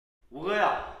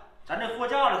呀，咱这货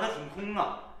架子可挺空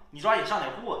啊，你抓紧上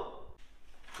点货。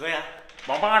哥呀，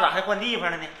网吧咋还换地方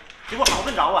了呢？这不好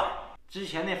跟着啊！之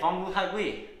前那房租太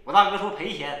贵，我大哥说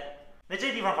赔钱。那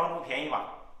这地方房租便宜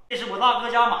吧？这是我大哥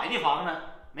家买的房子，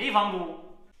没房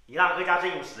租。你大哥家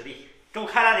真有实力，给我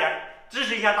开2点，支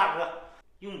持一下大哥。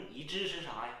用你支持啥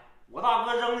呀？我大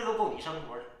哥扔的都够你生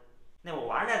活的。那我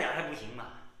玩2点还不行吗？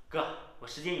哥，我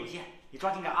时间有限，你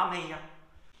抓紧给安排一下。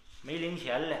没零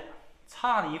钱了，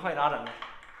差你1块咋整啊？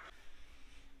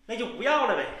那就不要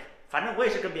了呗，反正我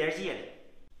也是跟别人借的，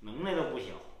能耐都不小。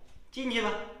进去吧，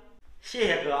谢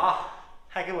谢哥啊，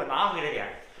还给我拿回来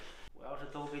点。我要是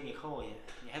都给你扣下，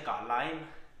你还敢来吗？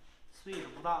岁数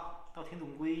不大，倒挺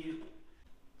懂规矩。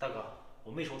大哥，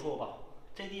我没说错吧？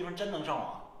这地方真能上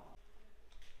网。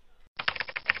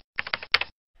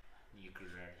你哥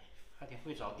的还挺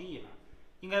会找地方，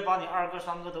应该把你2哥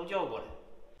3哥都叫过来。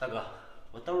大哥，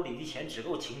我兜里的钱只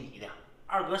够请你的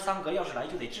，2哥3哥要是来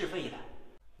就得自费了。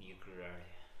你哥的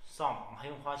上网还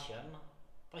用花钱吗？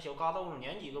把小嘎豆子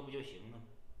撵几个不就行了吗？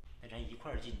那咱一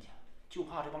块儿进去，就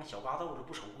怕这帮小嘎豆子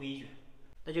不守规矩。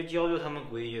那就教教他们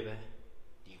规矩呗。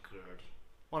你哥的，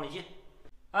往里进。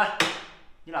哎，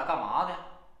你俩干嘛的？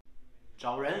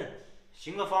找人，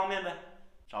行个方便呗。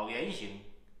找人行，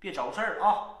别找事儿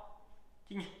啊。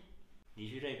进去。你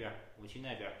去这边，我去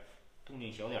那边，动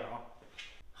静小点啊。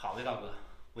好的，大哥，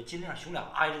我尽量熊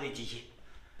俩挨着这机器。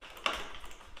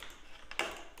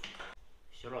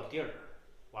小老弟儿，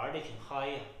玩的挺嗨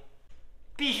呀。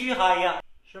必须嗨呀，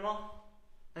是吗？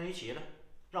那你起来，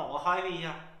让我嗨一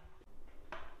下。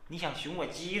你想熊我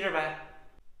鸡着呗？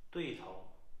对头，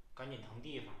赶紧腾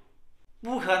地方。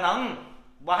不可能，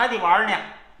我还得玩呢。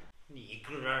你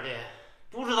哥的，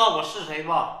不知道我是谁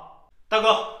吧？大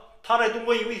哥，他在东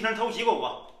关游戏厅偷袭过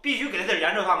我，必须给他点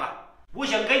颜色看看。我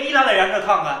想给你俩点颜色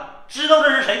看看，知道这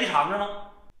是谁的场子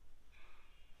吗？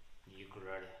你哥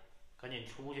的，赶紧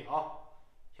出去啊！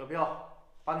小彪，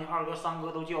把你2哥3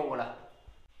哥都叫过来。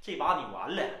这把你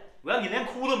完了，我让你连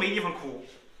哭都没地方哭。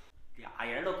俩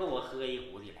人都够我喝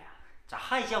一壶的了，咋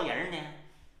还叫人呢？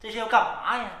这是要干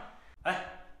嘛呀？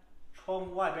哎，窗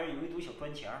户外边有一堵小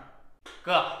砖墙。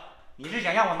哥，你是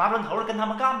想让我拿砖头跟他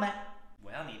们干呗？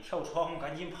我让你跳窗户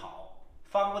赶紧跑，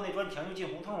翻过那砖墙就进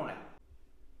胡同了。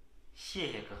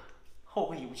谢谢哥，后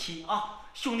会有期啊，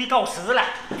兄弟告辞了。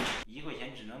1块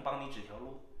钱只能帮你指条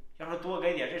路，要是多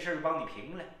给点，这事儿就帮你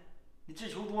平了。你自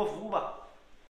求多福吧。